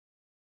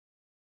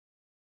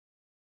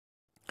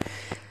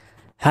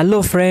Hello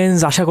friends,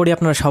 আশা করি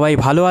আপনারা সবাই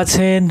ভালো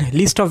আছেন।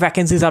 লিস্ট অফ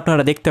ভ্যাকেন্সিজ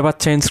আপনারা দেখতে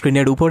পাচ্ছেন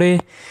স্ক্রিনের উপরে।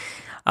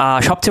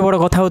 সবচেয়ে বড়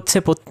কথা হচ্ছে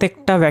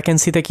প্রত্যেকটা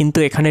ভ্যাকেন্সিতে কিন্তু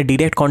এখানে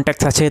ডিরেক্ট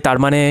কন্ট্যাক্টস আছে। তার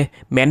মানে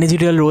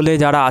ম্যানেজারিয়াল রোলে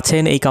যারা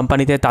আছেন এই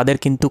কোম্পানিতে তাদের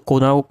কিন্তু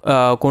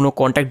কোনো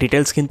কন্ট্যাক্ট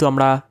ডিটেলস কিন্তু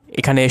আমরা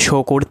এখানে শো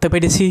করতে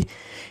পেরেছি।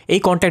 এই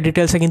কন্ট্যাক্ট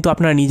ডিটেলসে কিন্তু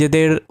আপনারা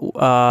নিজেদের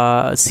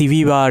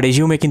সিভি বা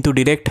রেজিউমে কিন্তু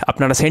ডিরেক্ট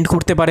আপনারা সেন্ড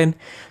করতে পারেন।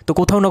 তো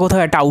কোথাও না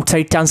কোথাও একটা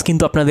আউটসাইড চান্স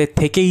কিন্তু আপনাদের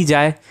থেকেই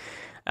যায়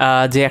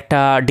যে একটা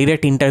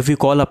ডিরেক্ট ইন্টারভিউ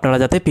কল আপনারা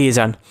যাতে পেয়ে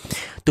যান।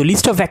 তো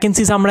লিস্ট অফ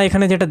ভ্যাকেন্সিজ আমরা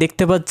এখানে যেটা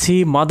দেখতে পাচ্ছি,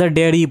 mother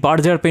dairy,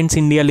 Berger paints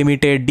India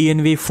limited,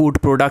 DNV food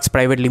products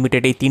private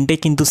limited, এই তিনটে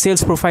কিন্তু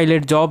সেলস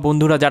প্রোফাইলের জব।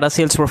 বন্ধুরা যারা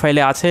সেলস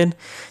প্রোফাইলে আছেন,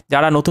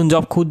 যারা নতুন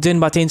জব খুঁজছেন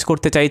বা চেঞ্জ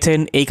করতে চাইছেন,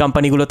 এই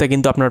কোম্পানিগুলোতে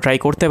কিন্তু আপনারা ট্রাই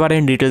করতে পারেন।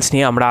 ডিটেলস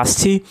নিয়ে আমরা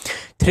আসছি।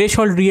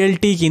 থ্রেশহোল্ড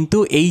রিয়েলটি কিন্তু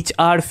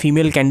HR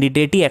ফিমেল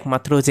ক্যান্ডিডেটই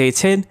একমাত্র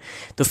চেয়েছেন।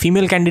 তো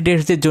ফিমেল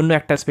ক্যান্ডিডেটসদের জন্য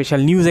একটা স্পেশাল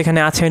নিউজ এখানে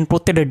আছেন,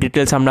 প্রত্যেকটা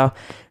ডিটেলস আমরা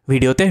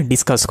ভিডিওতে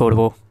ডিসকাস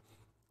করব।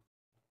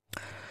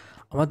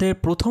 আমাদের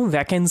প্রথম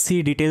ভ্যাকেন্সি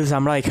ডিটেলস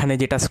আমরা এখানে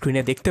যেটা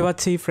স্ক্রিনে দেখতে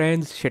পাচ্ছি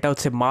ফ্রেন্ডস, সেটা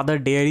হচ্ছে মাদার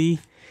ডেয়ারি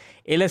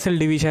LSL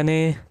ডিভিশনে।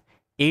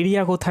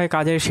 এরিয়া কোথায়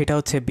কাজের সেটা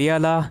হচ্ছে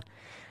বেয়ালা।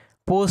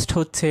 পোস্ট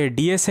হচ্ছে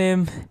DSM,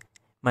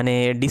 মানে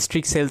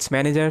ডিস্ট্রিক্ট সেলস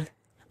ম্যানেজার,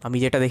 আমি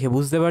যেটা দেখে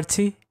বুঝতে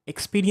পারছি।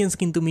 এক্সপিরিয়েন্স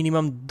কিন্তু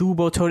মিনিমাম 2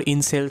 বছর ইন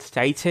সেলস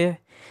চাইছে।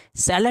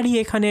 স্যালারি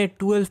এখানে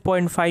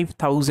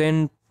 12,500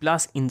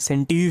 প্লাস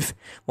ইনসেন্টিভ।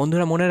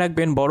 বন্ধুরা মনে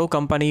রাখবেন, বড়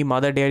কোম্পানি,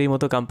 মাদার ডেয়ারির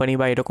মতো কোম্পানি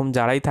বা এরকম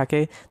যারাই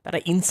থাকে, তারা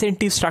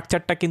ইনসেন্টিভ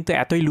স্ট্রাকচারটা কিন্তু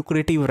এতই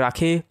লুক্রেটিভ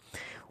রাখে।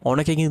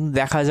 অনেকে কিন্তু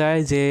দেখা যায়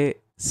যে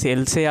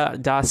সেলসে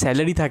যা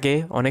স্যালারি থাকে,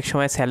 অনেক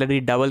সময়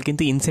স্যালারির ডাবল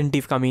কিন্তু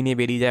ইনসেন্টিভ কামিয়ে নিয়ে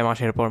বেরিয়ে যায়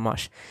মাসের পর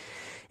মাস।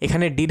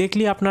 এখানে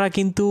ডিরেক্টলি আপনারা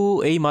কিন্তু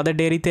এই মাদার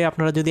ডেয়ারিতে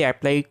আপনারা যদি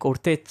অ্যাপ্লাই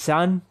করতে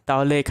চান,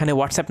 তাহলে এখানে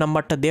হোয়াটসঅ্যাপ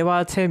নাম্বারটা দেওয়া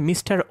আছে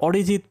মিস্টার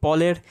অরিজিৎ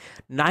পলের,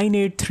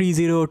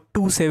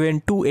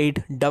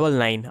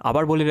 9830272899।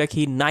 আবার বলে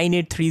রাখি,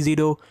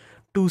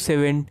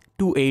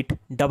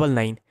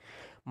 9830272899।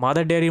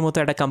 মাদার ডেয়ারির মতো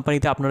একটা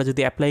কোম্পানিতে আপনারা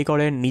যদি অ্যাপ্লাই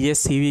করেন, নিজের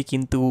সিভি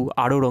কিন্তু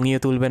আরও রঙিয়ে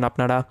তুলবেন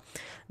আপনারা।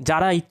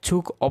 যারা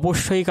ইচ্ছুক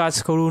অবশ্যই কাজ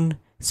করুন,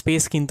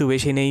 স্পেস কিন্তু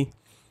বেশি নেই।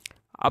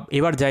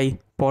 এবার যাই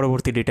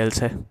পরবর্তী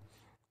ডিটেলসে।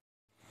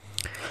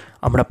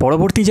 আমরা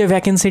পরবর্তী যে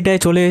ভ্যাকেন্সিটায়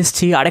চলে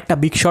এসেছি, আরেকটা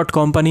বিগ শট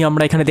কোম্পানি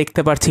আমরা এখানে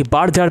দেখতে পাচ্ছি,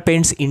 বার্জার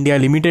পেন্টস ইন্ডিয়া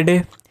লিমিটেডে।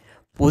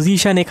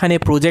 পজিশন এখানে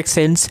প্রজেক্ট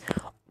সেলস,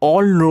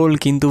 অল রোল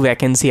কিন্তু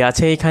ভ্যাকেন্সি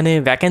আছে এখানে।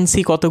 ভ্যাকেন্সি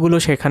কতগুলো,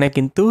 সেখানে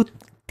কিন্তু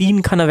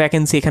 3খানা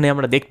ভ্যাকেন্সি এখানে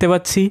আমরা দেখতে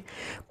পাচ্ছি।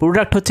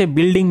 প্রোডাক্ট হচ্ছে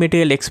বিল্ডিং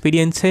মেটেরিয়াল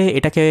এক্সপিরিয়েন্সে,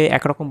 এটাকে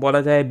একরকম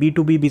বলা যায়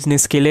B2B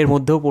বিজনেস স্কেলের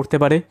মধ্যেও পড়তে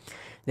পারে,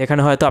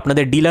 যেখানে হয়তো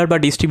আপনাদের ডিলার বা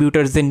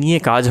ডিস্ট্রিবিউটার্সদের নিয়ে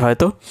কাজ,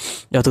 হয়তো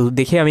যত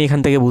দেখে আমি এখান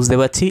থেকে বুঝতে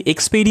পারছি।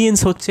 এক্সপিরিয়েন্স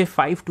হচ্ছে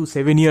 5 to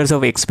 7 ইয়ার্স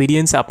অফ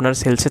এক্সপিরিয়েন্স আপনার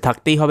সেলসে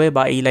থাকতেই হবে,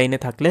 বা এই লাইনে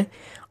থাকলে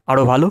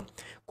আরও ভালো।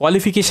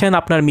 কোয়ালিফিকেশান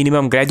আপনার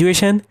মিনিমাম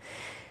গ্র্যাজুয়েশন।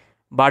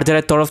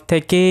 বার্জারের তরফ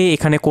থেকে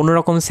এখানে কোনো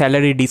রকম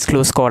স্যালারি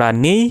ডিসক্লোজ করা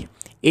নেই।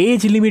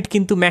 এজ লিমিট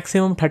কিন্তু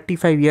ম্যাক্সিমাম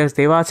 35 ইয়ার্স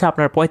দেওয়া আছে।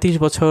 আপনার 35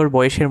 বছর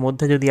বয়সের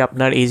মধ্যে যদি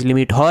আপনার এজ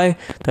লিমিট হয়,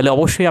 তাহলে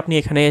অবশ্যই আপনি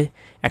এখানে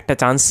একটা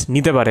চান্স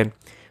নিতে পারেন।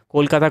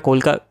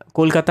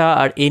 কলকাতা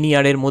আর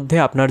NER মধ্যে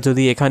আপনার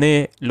যদি এখানে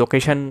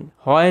লোকেশন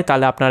হয়,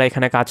 তাহলে আপনারা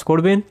এখানে কাজ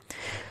করবেন।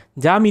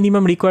 যা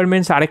মিনিমাম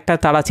রিকোয়ারমেন্টস আরেকটা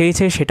তারা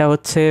চেয়েছে, সেটা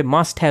হচ্ছে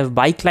must have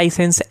bike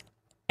licence,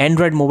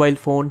 Android mobile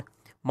phone,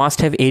 must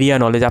have area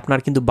knowledge. আপনার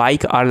কিন্তু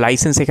বাইক আর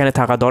লাইসেন্স এখানে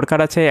থাকা দরকার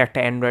আছে, একটা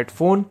অ্যান্ড্রয়েড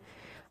ফোন,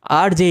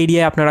 আর যে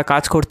এরিয়ায় আপনারা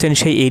কাজ করছেন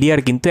সেই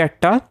এরিয়ার কিন্তু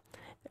একটা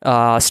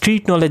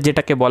স্ট্রিট নলেজ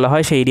যেটাকে বলা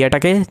হয়, সেই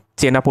এরিয়াটাকে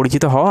চেনা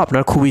পরিচিত হওয়া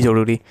আপনার খুবই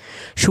জরুরি।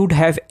 Should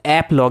have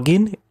app log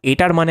in,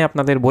 এটার মানে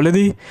আপনাদের বলে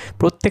দিই,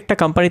 প্রত্যেকটা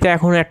কোম্পানিতে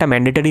এখন একটা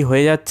ম্যান্ডেটারি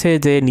হয়ে যাচ্ছে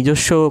যে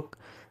নিজস্ব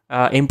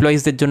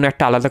এমপ্লয়িজদের জন্য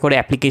একটা আলাদা করে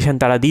অ্যাপ্লিকেশান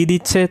তারা দিয়ে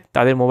দিচ্ছে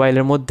তাদের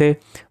মোবাইলের মধ্যে।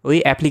 ওই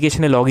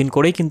অ্যাপ্লিকেশানে লগ ইন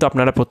করেই কিন্তু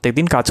আপনারা প্রত্যেক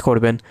দিন কাজ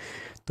করবেন।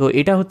 তো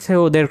এটা হচ্ছে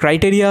ওদের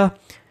ক্রাইটেরিয়া।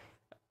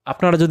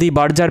 আপনারা যদি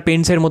বার্জার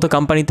পেন্টসের মতো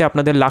কোম্পানিতে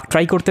আপনাদের লাক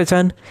ট্রাই করতে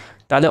চান,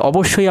 তাহলে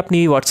অবশ্যই আপনি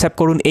হোয়াটসঅ্যাপ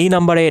করুন এই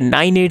নাম্বারে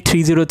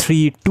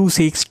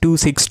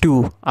 9830326262।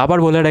 আবার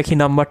বলে রাখি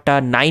নাম্বারটা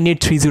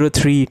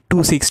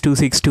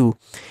 9830326262।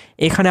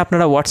 এখানে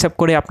আপনারা হোয়াটসঅ্যাপ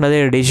করে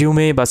আপনাদের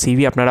রেজিউমে বা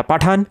সিভি আপনারা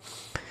পাঠান।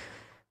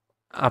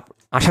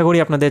 আশা করি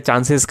আপনাদের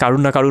চান্সেস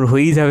কারুর না কারুর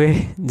হয়েই যাবে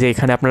যে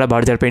এখানে আপনারা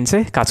বার্জার পেন্টসে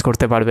কাজ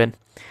করতে পারবেন।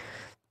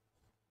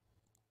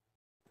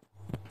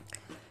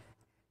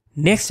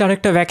 নেক্সট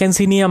আরেকটা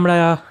ভ্যাকেন্সি নিয়ে আমরা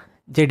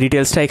যে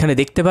ডিটেলসটা এখানে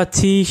দেখতে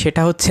পাচ্ছি,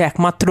 সেটা হচ্ছে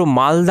একমাত্র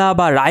মালদা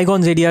বা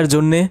রায়গঞ্জ এরিয়ার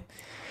জন্যে।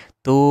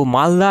 তো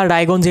মালদা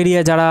রায়গঞ্জ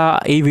এরিয়া যারা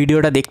এই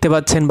ভিডিওটা দেখতে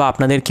পাচ্ছেন, বা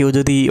আপনাদের কেউ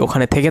যদি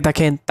ওখানে থেকে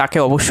থাকেন, তাকে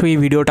অবশ্যই এই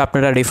ভিডিওটা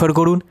আপনারা রেফার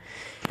করুন।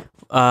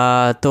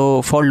 তো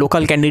ফর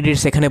লোকাল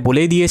ক্যান্ডিডেটস এখানে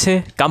বলেই দিয়েছে।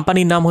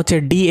 কোম্পানির নাম হচ্ছে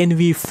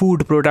DNV food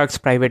products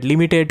private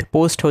limited.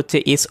 Post হচ্ছে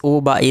SO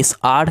বা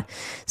SR,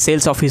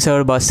 সেলস অফিসার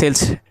বা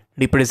সেলস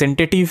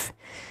রিপ্রেজেন্টেটিভ।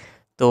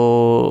 তো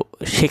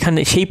সেখানে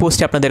সেই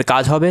পোস্টে আপনাদের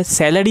কাজ হবে।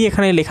 স্যালারি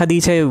এখানে লেখা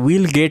দিয়েছে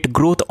will get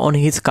growth on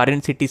his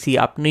current CTC।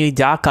 আপনি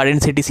যা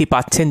কারেন্ট CTC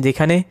পাচ্ছেন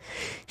যেখানে,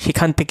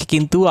 সেখান থেকে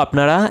কিন্তু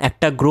আপনারা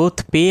একটা গ্রোথ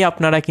পেয়ে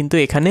আপনারা কিন্তু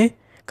এখানে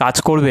কাজ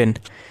করবেন।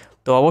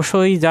 তো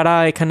অবশ্যই যারা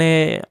এখানে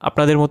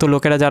আপনাদের মতো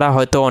লোকেরা যারা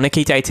হয়তো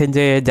অনেকেই চাইছেন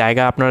যে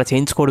জায়গা আপনারা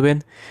চেঞ্জ করবেন,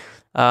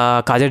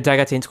 কাজের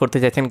জায়গা চেঞ্জ করতে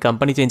চাইছেন,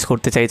 কোম্পানি চেঞ্জ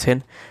করতে চাইছেন,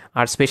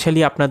 আর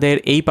স্পেশালি আপনাদের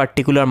এই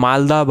পার্টিকুলার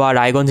মালদা বা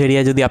রায়গঞ্জ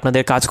এরিয়া যদি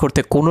আপনাদের কাজ করতে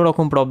কোনো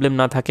রকম প্রবলেম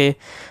না থাকে,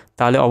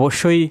 তাহলে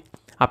অবশ্যই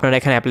আপনারা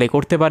এখানে অ্যাপ্লাই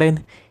করতে পারেন।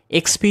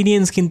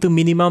 এক্সপিরিয়েন্স কিন্তু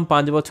মিনিমাম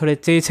 5 বছরের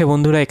চেয়েছে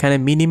বন্ধুরা, এখানে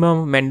minimum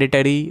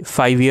mandatory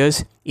 5 years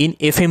in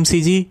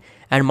FMCG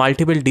and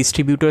multiple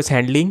distributors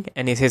handling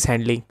and SS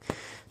handling.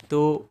 তো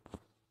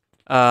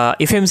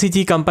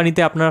এফএমসিজি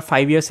কোম্পানিতে আপনার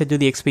 5 yearsের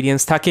যদি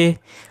এক্সপিরিয়েন্স থাকে,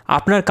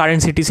 আপনার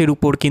কারেন্ট সিটিসের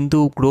উপর কিন্তু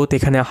গ্রোথ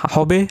এখানে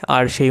হবে,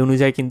 আর সেই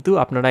অনুযায়ী কিন্তু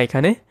আপনারা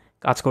এখানে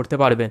কাজ করতে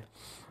পারবেন।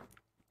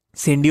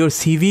 Send your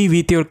CV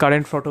with your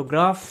current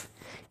photograph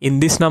in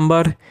this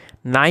number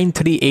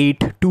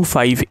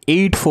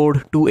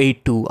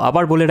 9382584282।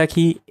 আবার বলে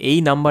রাখি, এই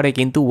নাম্বারে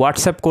কিন্তু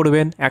হোয়াটসঅ্যাপ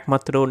করবেন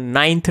একমাত্র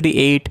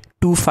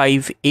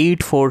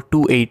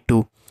 9382584282।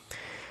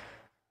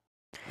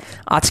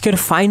 আজকের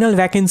ফাইনাল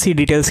ভ্যাকেন্সি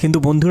ডিটেলস কিন্তু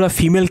বন্ধুরা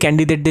ফিমেল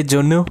ক্যান্ডিডেটদের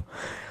জন্য।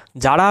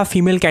 যারা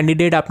ফিমেল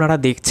ক্যান্ডিডেট আপনারা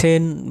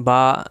দেখছেন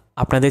বা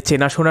আপনাদের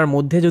চেনাশোনার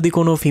মধ্যে যদি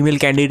কোনো ফিমেল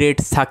ক্যান্ডিডেট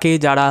থাকে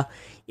যারা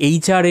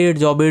HR এর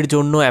জবের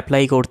জন্য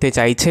অ্যাপ্লাই করতে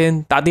চাইছেন,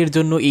 তাদের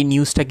জন্য এই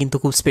নিউজটা কিন্তু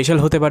খুব স্পেশাল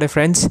হতে পারে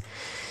ফ্রেন্ডস।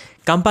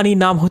 কোম্পানির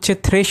নাম হচ্ছে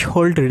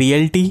থ্রেশহোল্ড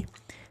রিয়েলটি,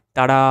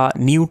 তারা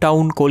নিউ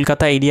টাউন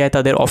কলকাতা এরিয়ায়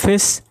তাদের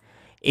অফিস।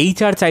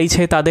 HR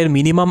চাইছে তাদের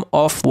মিনিমাম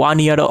অফ 1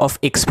 year অফ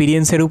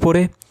এক্সপিরিয়েন্সের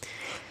উপরে।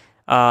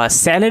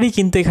 স্যালারি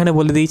কিন্তু এখানে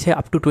বলে দিয়েছে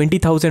up to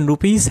 20,000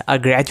 rupees, R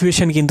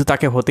graduation কিন্তু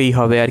তাকে হতেই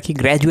হবে আর কি,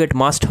 গ্র্যাজুয়েট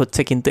মাস্ট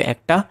হচ্ছে কিন্তু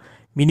একটা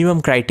মিনিমাম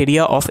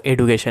ক্রাইটেরিয়া অফ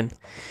এডুকেশন।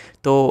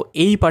 তো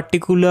এই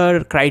পার্টিকুলার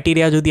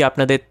ক্রাইটেরিয়া যদি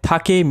আপনাদের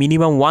থাকে,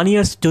 মিনিমাম 1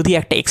 year যদি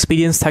একটা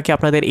এক্সপিরিয়েন্স থাকে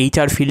আপনাদের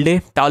HR ফিল্ডে,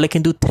 তাহলে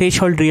কিন্তু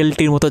থ্রেশহোল্ড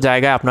রিয়েলটির মতো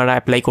জায়গায় আপনারা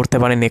অ্যাপ্লাই করতে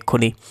পারেন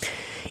এক্ষুনি।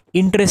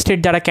 ইন্টারেস্টেড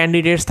যারা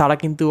ক্যান্ডিডেটস তারা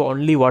কিন্তু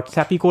অনলি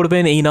হোয়াটসঅ্যাপই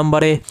করবেন এই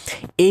নাম্বারে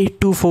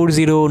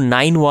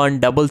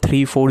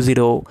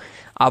 8240913340।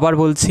 আবার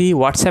বলছি,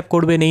 হোয়াটসঅ্যাপ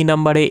করবেন এই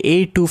নাম্বারে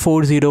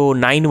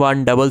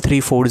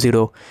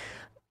 8240913340।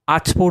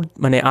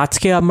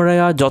 আজকে আমরা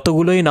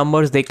যতগুলোই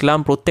নাম্বারস দেখলাম,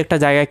 প্রত্যেকটা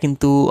জায়গায়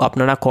কিন্তু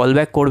আপনারা কল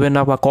ব্যাক করবেন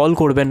না বা কল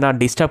করবেন না,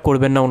 ডিস্টার্ব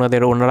করবেন না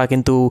ওনারা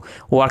কিন্তু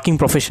ওয়ার্কিং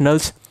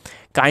প্রফেশনালস।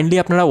 কাইন্ডলি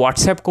আপনারা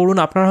হোয়াটসঅ্যাপ করুন।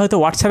 আপনারা হয়তো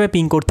হোয়াটসঅ্যাপে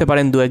পিং করতে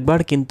পারেন 2-1বার,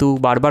 কিন্তু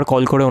বারবার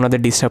কল করে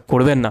ওনাদের ডিস্টার্ব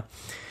করবেন না।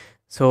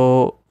 সো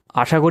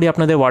আশা করি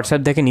আপনাদের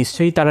হোয়াটসঅ্যাপ দেখে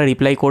নিশ্চয়ই তারা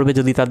রিপ্লাই করবে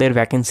যদি তাদের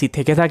ভ্যাকেন্সি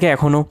থেকে থাকে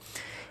এখনও।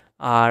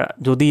 আর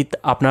যদি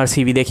আপনার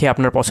সিভি দেখে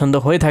আপনার পছন্দ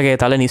হয়ে থাকে,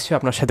 তাহলে নিশ্চয়ই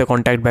আপনার সাথে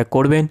কন্ট্যাক্ট ব্যাক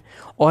করবেন,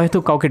 হয়তো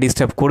কাউকে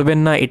ডিস্টার্ব করবেন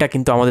না। এটা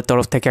কিন্তু আমাদের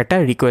তরফ থেকে একটা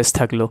রিকোয়েস্ট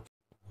থাকলো।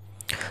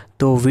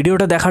 তো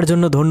ভিডিওটা দেখার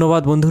জন্য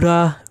ধন্যবাদ বন্ধুরা।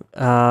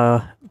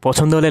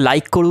 পছন্দ হলে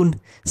লাইক করুন,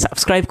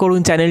 সাবস্ক্রাইব করুন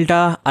চ্যানেলটা,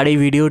 আর এই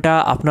ভিডিওটা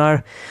আপনার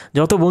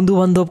যত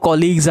বন্ধুবান্ধব,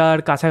 কলিগস আর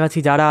কাছাকাছি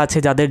যারা আছে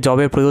যাদের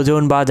জবের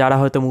প্রয়োজন বা যারা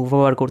হয়তো মুভ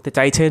ওভার করতে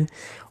চাইছেন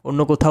অন্য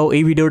কোথাও,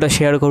 এই ভিডিওটা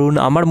শেয়ার করুন।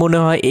 আমার মনে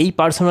হয় এই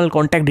পার্সোনাল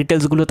কন্ট্যাক্ট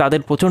ডিটেলসগুলো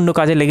তাদের প্রচণ্ড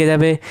কাজে লেগে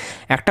যাবে।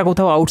 একটা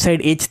কোথাও আউটসাইড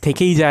এজ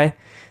থেকেই যায়,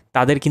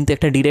 তাদের কিন্তু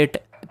একটা ডিরেক্ট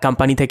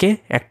কোম্পানি থেকে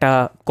একটা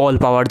কল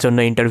পাওয়ার জন্য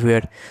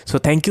ইন্টারভিউয়ের। So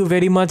thank you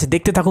very much.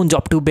 দেখতে থাকুন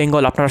জব টু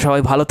বেঙ্গল। আপনারা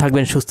সবাই ভালো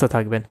থাকবেন, সুস্থ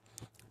থাকবেন।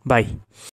 বাই।